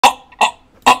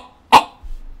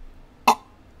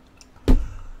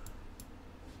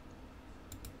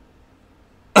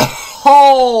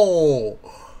Oh,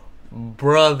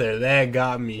 brother, that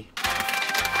got me.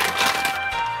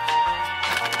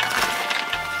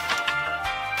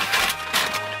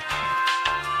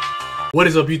 What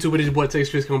is up, YouTube? It is your boy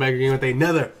TexasChris coming back again with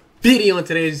another video. And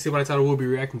today, as you see what I title, we'll be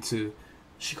reacting to.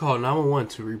 She called 911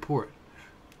 to report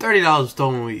 $30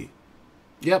 stolen weed.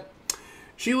 Yep.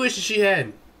 She wishes she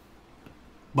had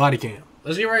body cam.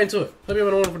 Let's get right into it. Hope you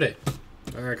have a wonderful day.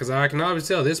 Alright, because I can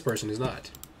obviously tell this person is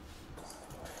not.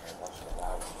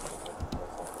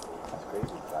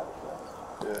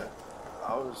 Yeah,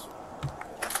 I was.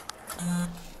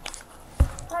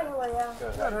 Hi, how are ya?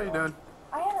 Good. How you doing?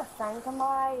 I had a friend come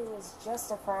by who was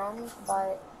just a friend,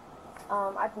 but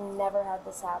I've never had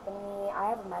this happen to me. I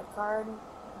have a med card,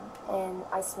 and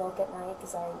I smoke at night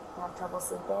because I have trouble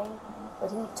sleeping.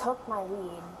 But he took my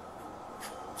weed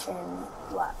and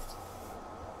left.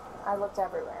 I looked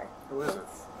everywhere. Who is it?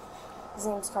 His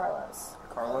name's Carlos.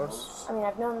 Carlos? I mean,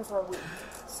 I've known him for a week,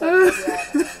 so maybe I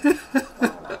haven't known him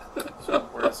long enough. So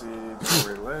where does he? Do you know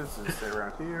where he lives? Does he stay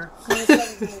around here? He said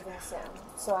he's moving soon,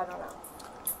 so I don't know.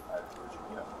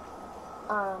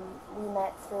 We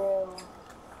met through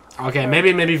Okay,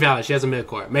 maybe valid. She has a mid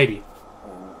card. Maybe.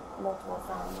 multiple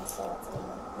friends, so that's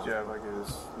what Do you have like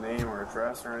his name or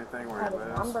address or anything I where have he his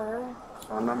lives? number.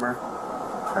 Phone number?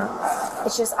 Okay.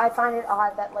 It's just, I find it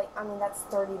odd that, like, I mean, that's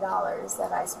 $30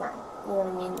 that I spent. You know what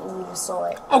I mean? And you just stole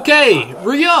it. Okay,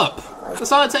 re-up.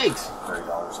 That's all it takes. $30 a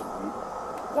week?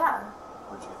 Yeah.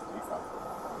 Where'd you get the weed from?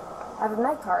 I have a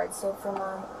med card, so from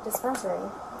a dispensary.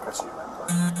 That's your med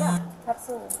card. Yeah,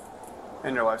 absolutely.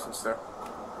 And your license there.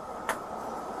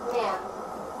 Man.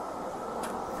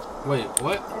 Wait,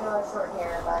 what? I know it's short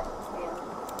hair, but man.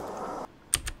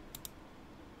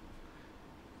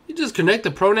 You just connect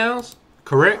the pronouns,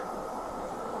 correct? I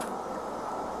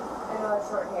know it's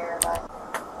short hair, but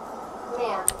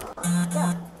man.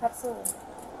 Yeah, absolutely.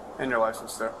 And your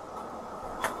license there.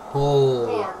 Oh,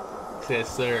 Man.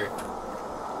 yes, sir.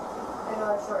 I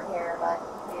know it's short hair, but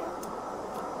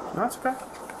man. No, it's okay.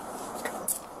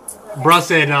 Bro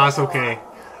said, "No, it's okay."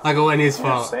 Like it wasn't his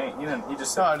fault. He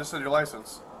just No, said. I just said your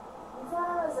license. You thought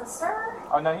I was a sir?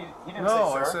 Oh no, he didn't No,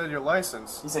 say I sir. said your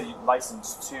license. He said you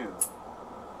licensed to.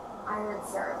 I heard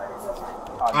sir, but it's okay.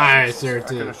 Oh, no, Alright, sir, I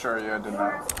can too. assure you I did You don't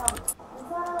not. have to come. You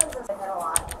thought I was a I had a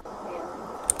lot.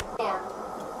 Man. Man.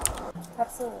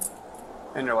 Absolutely.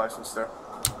 And your license there.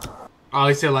 Oh,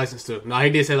 he said license too. No, he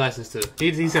did say license too.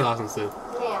 He said license too.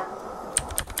 Man.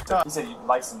 He said you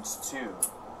licensed to.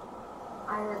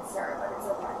 I heard sir, but it's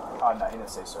okay. Oh no, he didn't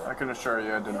say I sir. can assure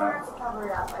you I did You don't not. have to cover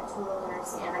it up. I totally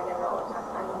understand. I get it all the time.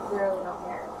 I literally don't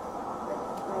care.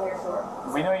 Like, my hair's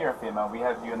short. We know you're a female. We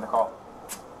have you in the call.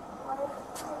 I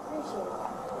appreciate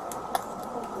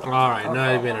that. Alright,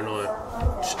 now he's being annoying. I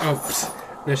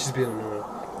Oh, now she's being annoying.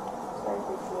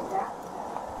 appreciate that.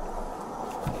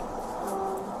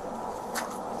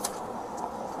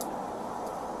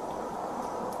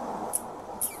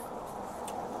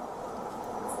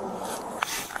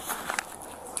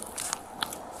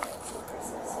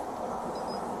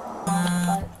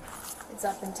 But it's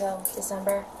up until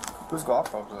December. Whose golf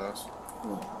clubs are those?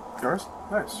 Yours?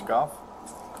 Nice. Golf?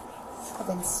 I've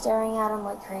been staring at them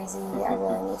like crazy. I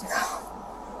really need to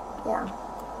go. Yeah.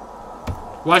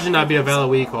 Why should not be a valid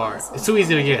weed card? It's too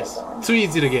easy to guess. Too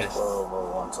easy to guess.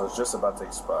 So it's just about to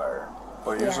expire.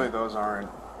 Well, Yeah. usually those aren't.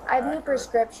 I have new accurate.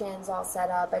 prescriptions all set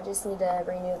up. I just need to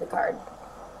renew the card.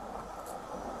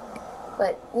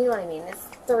 But you know what I mean. It's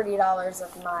 $30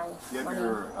 of my money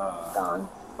gone.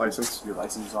 License? Your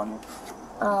license is on you.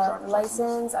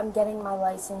 License. I'm getting my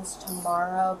license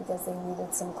tomorrow because they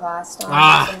needed some class done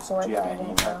Ah. of some sort Do you that I have any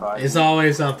didn't know. type It's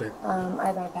always something. I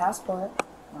have my passport.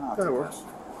 Oh, That works.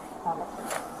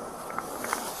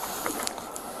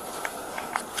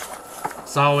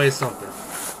 It's always something.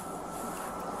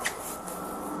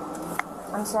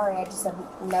 I'm sorry, I just have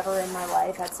never in my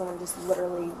life had someone just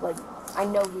literally, like, I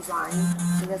know he's lying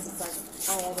because it's like,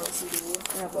 I have OCD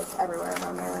and I've looked everywhere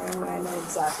around my room and I know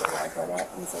exactly where I put it.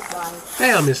 And it's like, why?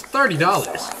 Damn, it's $30.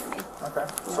 Okay.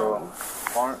 So,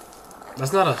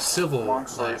 That's not a civil. long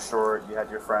story Like, short, you had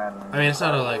your friend. I mean, it's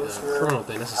not a was here. criminal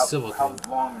thing. That's a civil How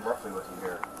thing. long roughly was he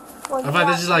here? Well, I find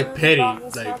this is like petty,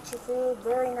 like food,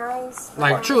 very nice.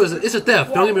 Like, true, it's a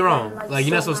theft. Don't get me wrong. Like,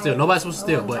 you're not supposed to steal. Nobody's supposed to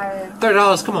steal. But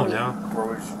 $30, come on now. Where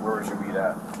was your weed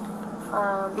at?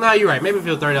 Nah, you're right. Maybe if it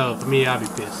was $30 for me, I'd be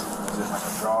pissed. Is it like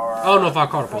a jar? I don't know if I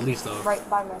called the police though. Right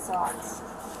by my socks.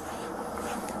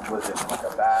 Was it like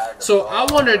a bag? So I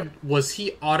wondered, was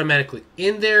he automatically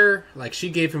in there? Like she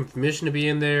gave him permission to be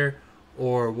in there,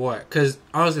 or what? Because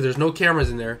honestly, there's no cameras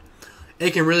in there.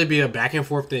 It can really be a back and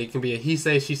forth thing. It can be a he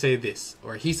say, she say this,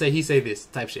 or he say this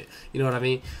type shit. You know what I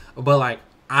mean? But like,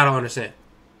 I don't understand.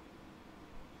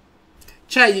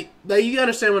 Chad, you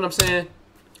understand what I'm saying?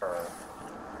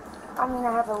 I mean,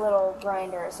 I have a little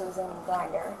grinder, so it was in the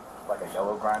grinder. Like a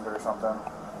yellow grinder or something?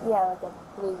 Yeah, like a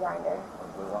blue grinder. A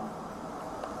blue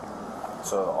one?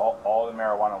 So all the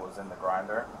marijuana was in the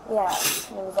grinder? Yeah,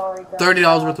 and it was already ground $30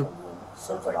 up, worth of... and he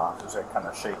So shook it off. it's like kind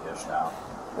of shake-ish now.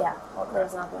 Yeah, Okay.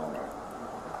 there's nothing in there.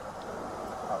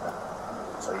 Okay.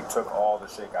 So you took all the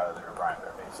shake out of your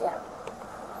grinder, basically. Yeah.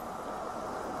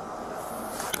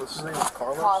 What's his name?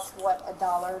 Carlos? Cost what,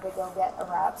 $1 to go get a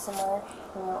wrap somewhere?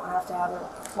 You don't have to have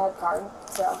a med card,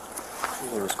 so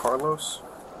His name was Carlos.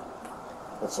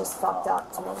 it's just fucked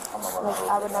up to me. Like,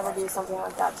 I would never do something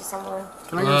like that to someone.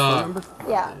 Can I get his phone number?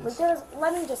 Yeah, like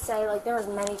let me just say, like, there was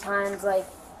many times, like,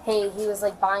 hey, he was,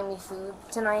 like, buying me food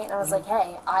tonight, and I was like,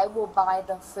 hey, I will buy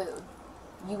the food.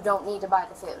 You don't need to buy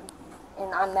the food.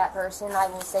 And I'm that person. I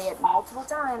will say it multiple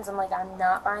times. I'm like, I'm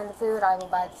not buying the food. I will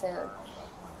buy the food.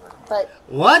 But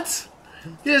What?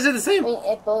 You guys did the I same. mean,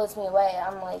 it blows me away.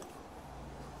 I'm like,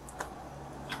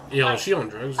 Yo, she on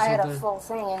drugs or I had a something? full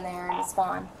thing in there, and it's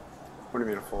gone. What do you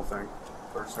mean a full thing?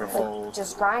 Or a Like, full...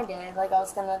 just grinded. Like, I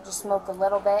was gonna just smoke a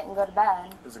little bit and go to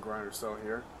bed. Is the grinder still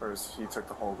here? Or is he took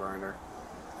the whole grinder?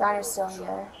 Grinder's still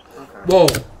here. Okay. Whoa.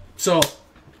 So,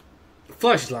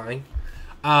 Flush is lying.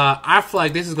 I feel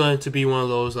like this is going to be one of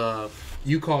those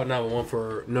you call 911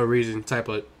 for no reason type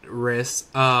of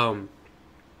risk.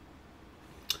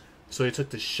 So he took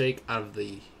the shake out of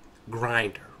the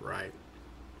grinder, right?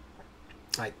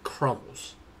 Like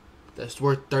crumbles. That's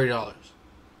worth $30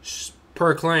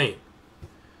 per claim.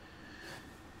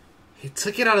 He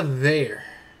took it out of there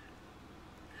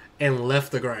and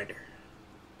left the grinder.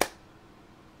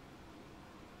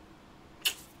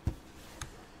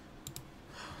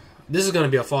 This is going to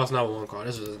be a false 911 call.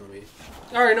 This is going to be.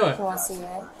 I already know If you it. want to see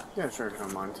it. Yeah, sure, if you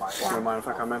don't mind. You don't mind if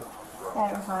I come in?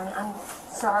 Yeah, you're fine. I'm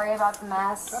sorry about the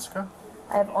mess. That's okay.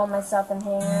 I have all my stuff in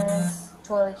hangers,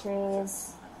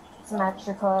 toiletries, some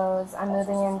extra clothes. I'm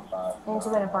moving into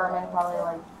an apartment probably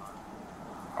like,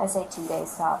 I say 2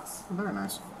 days tops. Very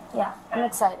nice. Yeah, I'm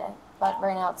excited, but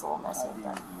right now it's a little messy.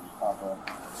 But what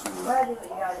you gotta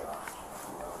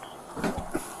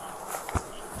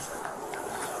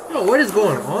do. Yo, what is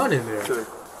going on in there? Sure.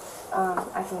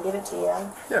 I can give it to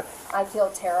you. Yeah. I feel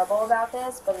terrible about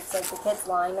this, but it's like the kid's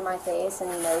lying to my face and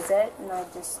he knows it, and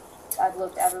I've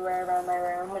looked everywhere around my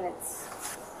room, and it's...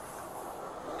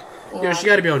 Yo, she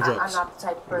gotta be on drugs. I'm not the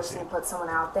type of person to put someone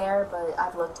out there, but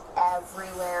I've looked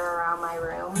everywhere around my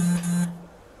room,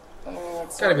 and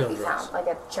it's Gotta be nowhere on to drugs. found. Like,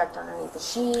 I've checked underneath the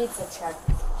sheets, I've checked,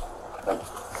 like,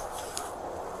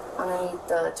 underneath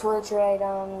the toiletry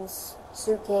items,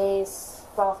 suitcase,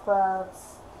 golf clubs,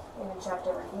 even checked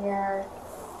over here.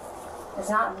 There's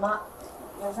not a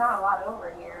lot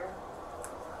over here.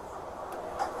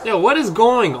 Yo, what is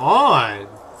going on?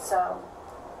 So,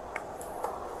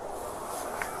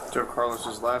 Do you have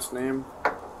Carlos's last name?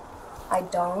 I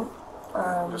don't.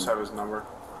 Just have his number.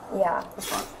 Yeah. That's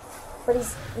fine. But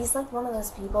he's like one of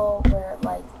those people where,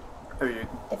 like, Have you...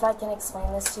 if I can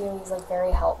explain this to you, he's like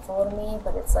very helpful to me,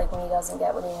 but it's like when he doesn't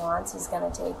get what he wants, he's gonna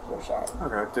take your shit.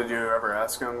 Okay. Did you ever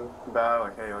ask him about it?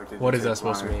 Like, hey, like, did What you is that take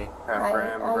supposed to my mean? half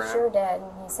gram, I gram? sure did.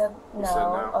 And he said no, said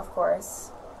no? of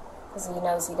course. Because he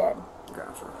knows he did.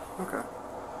 Gotcha. Okay.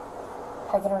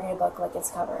 I can read a book like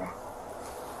its cover.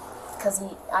 Because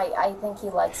I think he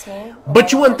likes me. and But I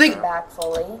you don't wouldn't like him think- back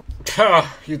fully.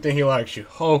 You think he likes you.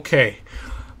 Okay.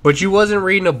 But you wasn't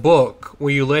reading a book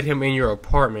when you let him in your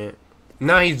apartment.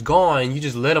 Now he's gone. You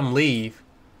just let him leave.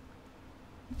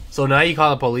 So now you call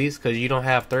the police because you don't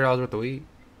have $30 worth of weed?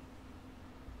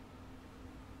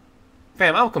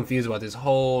 Fam, I'm confused about this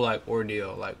whole, like,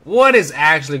 ordeal. Like, what is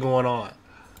actually going on?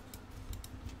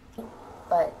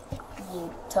 But he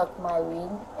took my weed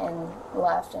and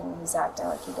left, and he's acting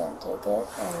like he didn't take it.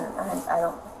 And I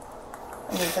don't...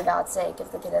 I mean, for God's sake,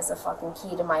 if the kid has a fucking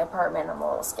key to my apartment, I'm a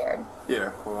little scared.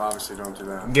 Yeah, well, obviously don't do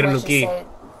that. Get him the Let's just key.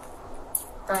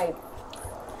 say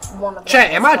one of them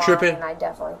Chat, am I was gone, tripping? And I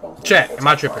definitely think he Chat, needed am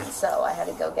I to take tripping? one, so I had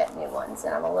to go get new ones,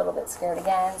 and I'm a little bit scared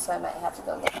again, so I might have to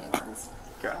go get new ones.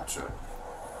 Gotcha.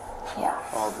 Yeah.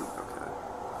 I'll do... Okay.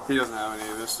 He doesn't have any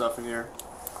of this stuff in here?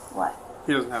 What?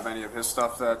 He doesn't have any of his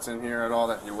stuff that's in here at all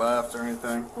that he left or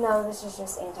anything? No, this is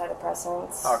just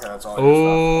antidepressants. Okay, that's all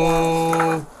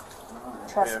your stuff. Oh.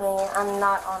 Trust Yeah. me, I'm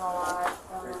not on a lot.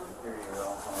 Here you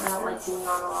go. I don't like being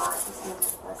on a lot. Just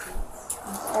antidepressants.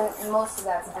 And most of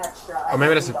that's extra. Or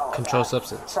maybe that's I don't a need all of controlled that.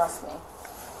 substance. Trust me.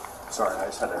 Sorry, I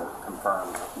just had to confirm.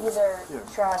 These are Yeah.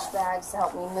 trash bags to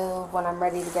help me move when I'm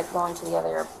ready to get going to the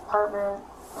other apartment.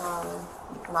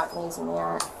 I'm not going to use them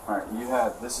yet. Alright,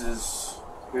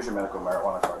 here's your medical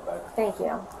marijuana card back. Thank you.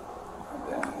 And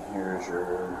then Here's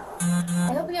your...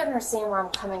 I hope you understand where I'm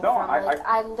coming No, from.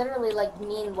 I literally,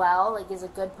 mean well, is a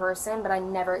good person, but I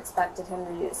never expected him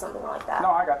to do something like that.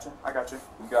 No, I got you.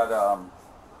 You got,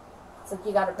 It's like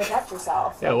you gotta protect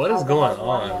yourself. Yeah, what is going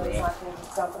on, He's not gonna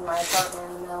just jump in my apartment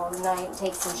in the middle of the night and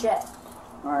take some shit.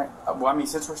 Alright. Well, I mean,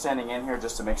 since we're standing in here,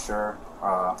 just to make sure, do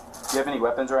you have any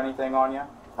weapons or anything on you?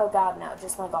 Oh god, no,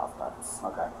 just my golf clubs.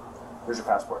 Okay. Here's your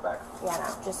passport back. Yeah,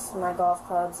 no, just my golf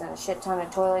clubs and a shit ton of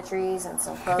toiletries and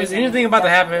some clothes. Is anything about to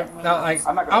happen? No, I'm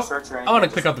not going to search or anything. I want to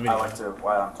click up the video. I like to,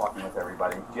 while I'm talking with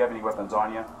everybody. Do you have any weapons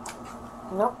on you?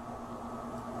 Nope.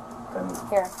 Then,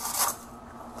 Here.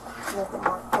 Make it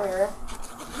more clear.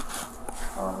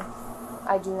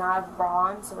 I do not have a bra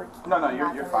on, so we're No, not you're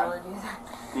gonna fine. be able to do that.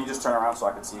 Can you just turn around so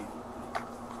I can see?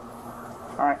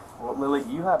 Alright. Well, Lily,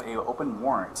 you have an open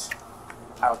warrant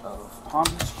out of Palm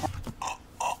Beach County.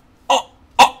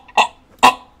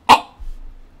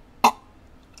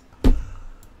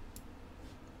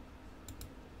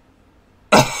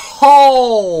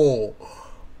 Oh,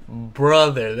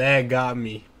 brother, that got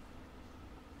me.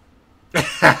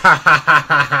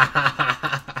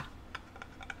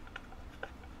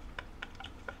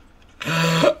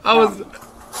 I was.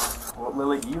 Well,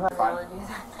 Lily, you have fine.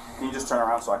 Can you just turn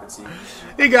around so I can see?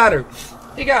 He got her.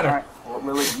 He got her. Alright. Well,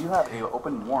 Lily, you have an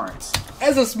open warrant.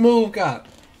 As a smooth cop,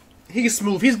 he's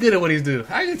smooth. He's good at what he's doing.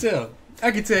 I can tell.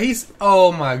 He's.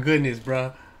 Oh my goodness,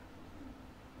 bro.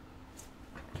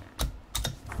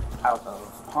 Out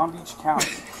of Palm Beach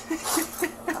County.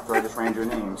 After I just ran your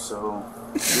name, so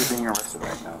you're being arrested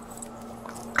right now.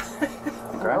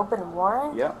 An open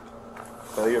warrant? Yep.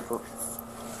 Failure for...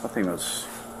 I think that's...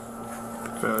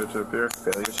 Failure to appear.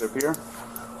 Failure to appear.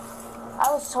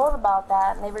 I was told about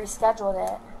that and they rescheduled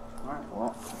it. Alright,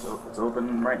 well, it's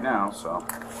open right now, so...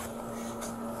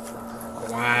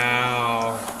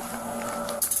 Wow.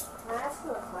 Can I ask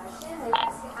you a question? I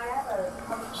have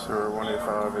a... Sir,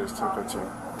 185 is 215.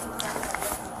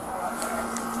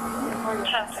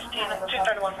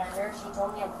 231. She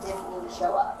told me I didn't need to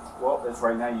show up. Well, it's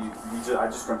right now, I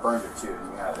just confirmed it too,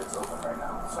 and it's open right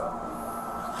now, so...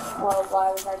 Well,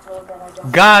 why was I told that I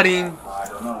don't... Got him. I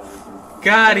don't know, we can...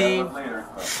 Got look him. later,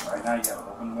 but right now you have an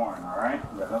open warrant, alright?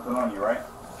 You got nothing on you, right?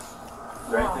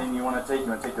 Is there anything you want to take? You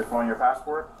want to take your phone and your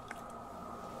passport?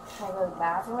 Can I go to the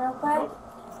bathroom real quick? Nope.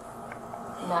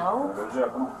 No? Go to jail,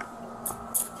 come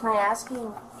on. Can I ask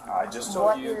you... I just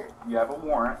told you you have a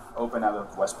warrant open out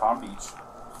of West Palm Beach.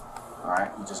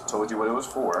 Alright, he just told you what it was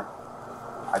for.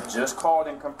 I just called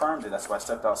and confirmed it. That's why I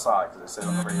stepped outside, because it said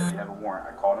on the radio you have a warrant.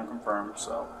 I called and confirmed,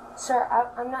 so... Sir,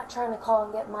 I'm not trying to call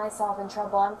and get myself in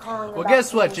trouble. I'm calling Well, about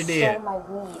guess what you stole did? my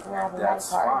weed and I have a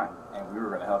That's red card. fine. And we were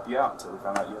going to help you out until we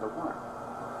found out you had a warrant.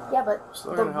 Yeah, but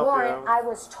Still the gonna help you warrant, out. I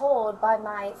was told by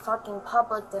my fucking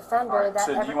public defender Alright, that...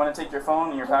 so do you want to take your phone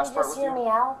and your Can you passport just with hear you? me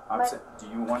out? I'm saying, do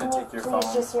you want to Can take your you phone?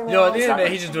 please just hear me Yo, out? at the end of the day,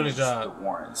 he's just doing his job. The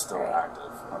warrant is still Alright. active.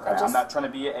 Okay, I just- I'm not trying to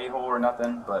be an a-hole or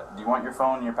nothing, but do you want your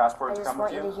phone and your passport I to just come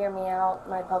want with you you? to hear me out.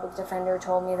 My public defender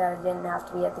told me that I didn't have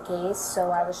to be at the case,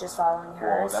 so I was just following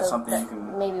her. Well, that's so something that you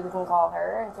can- maybe we can call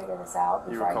her and figure this out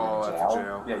You before I would call go to after jail.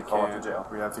 jail. Yeah, you call after can't. jail.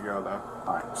 We have to go though.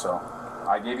 Alright, so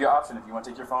I gave you an option if you want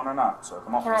to take your phone or not. So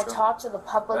come on, Can I let's go. talk to the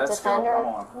public Let's go, defender? come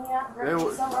on. Can you not They rip me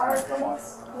would- so hard, Alright, come on.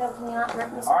 please? No, can you not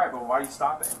rip me so Alright, but why are you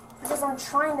stopping? Because I'm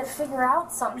trying to figure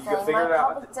out something. can figure it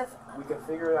out. Public We can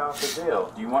figure it out at the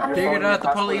jail. Do you want your phone Figured and out your at the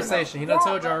passport police or not? station. He done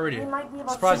told you but already. we might be able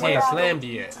to Surprised he figure ain't out- slammed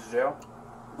you yet. To jail?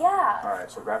 Yeah.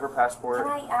 Alright, so grab your passport. Can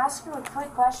I ask you a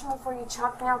quick question before you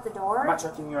chuck me out the door? I'm not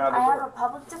checking you out of I the have a door.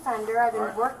 public defender. I've been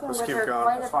Alright, working let's with keep her going.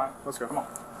 quite That's a... fine. Let's go. Come on.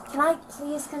 Can I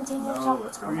please continue No, talking?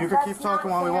 let's go. You can That's keep talking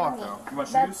not while we fair walk to me. though. You want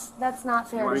shoes? That's not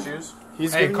fair You to want me. shoes?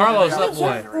 He's Hey, giving you Carlos, the up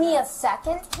boy. Give me a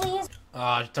second, please.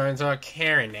 Oh, she turns out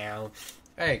Karen now.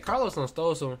 Hey, Carlos done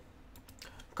stole some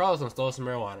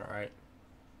marijuana, right?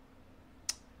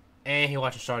 And he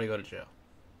watched Shawty go to jail.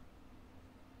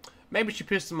 Maybe she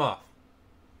pissed him off.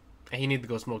 And he need to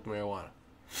go smoke the marijuana.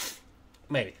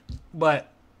 Maybe.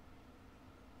 But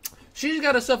she just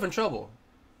got herself in trouble.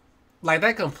 Like,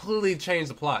 that completely changed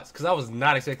the plots. Because I was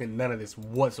not expecting none of this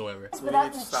whatsoever. Without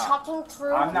need to you stop. chucking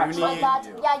through I'm not my chucking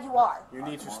logic. you. Yeah, you are. You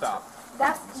need to stop.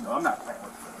 That's... No, I'm not playing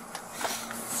with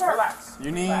you. Sir, Relax.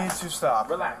 You need to stop.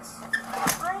 Relax.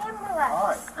 I am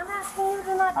relaxed. Alright. I'm asking you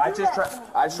to not do I just that tried. to me.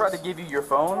 I just tried to give you your You're a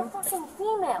phone. fucking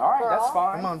female, Alright, girl. that's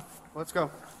fine. Come on. Let's go.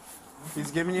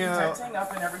 He's giving you a... Texting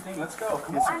up and everything. Let's go.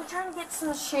 Come on. I'm trying to get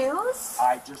some shoes.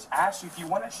 I just asked you if you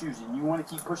wanted shoes, and you want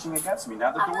to keep pushing against me.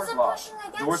 Now the I door's wasn't locked. pushing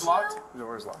against Door's you. locked.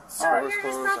 Door's locked. Sir, Door's you're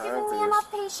just closed. not I giving have me to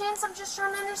enough patience. I'm just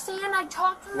trying to understand. I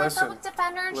talked to my Listen. public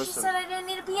defender, and she Listen. said I didn't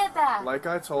need to be at that. Like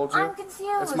I told you, I'm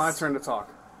confused. it's my turn to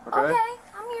talk. Okay? Okay,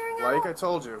 I'm hearing Like out. I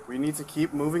told you, we need to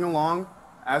keep moving along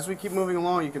As we keep moving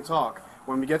along, you can talk.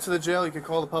 When we get to the jail, you can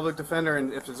call the public defender,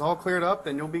 and if it's all cleared up,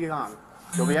 then you'll be on.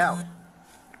 You'll be out.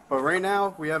 But right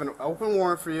now, we have an open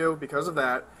warrant for you because of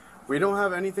that. We don't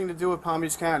have anything to do with Palm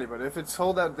Beach County, but if it's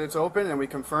told that it's open and we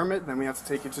confirm it, then we have to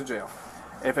take you to jail.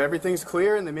 If everything's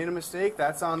clear and they made a mistake,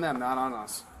 that's on them, not on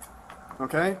us.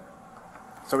 Okay?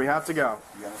 So we have to go.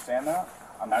 You understand that?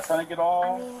 I'm not trying to get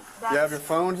all... I mean, You have your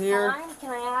phone here? fine. Can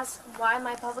I ask why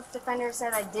my public defender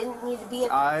said I didn't need to be at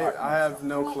the I have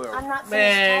no clue. I'm not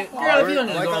Man, finished talking. girl, if you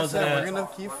don't Like go I to said, that we're going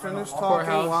to keep finished courthouse.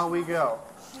 talking while we go.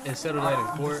 and settle that in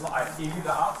court. I gave you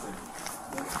the option.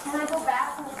 Can I go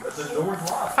back? But the door's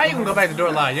locked. How you can go back to the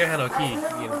door line? You don't have no key.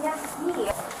 No, You know. we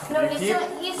have the key.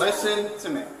 No, he's Listen to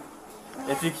me.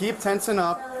 If you keep tensing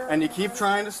up and you keep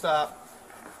trying to stop,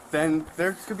 then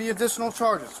there could be additional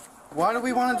charges. Why do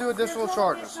we want to do additional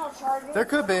charges? There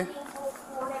could be.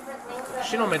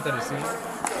 She don't make that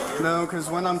decision. No, because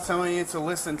when I'm telling you to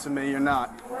listen to me, you're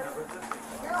not.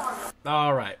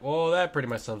 All right. Well, that pretty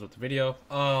much sums up the video.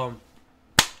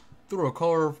 Threw a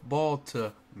curveball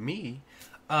to me.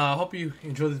 Hope you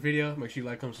enjoyed this video. Make sure you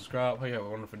like, comment, subscribe. Hope you have a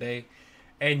wonderful day.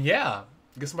 And yeah,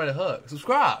 get somebody a hug.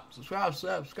 Subscribe.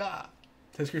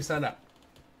 TexasChris sign out.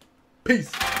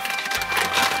 Peace.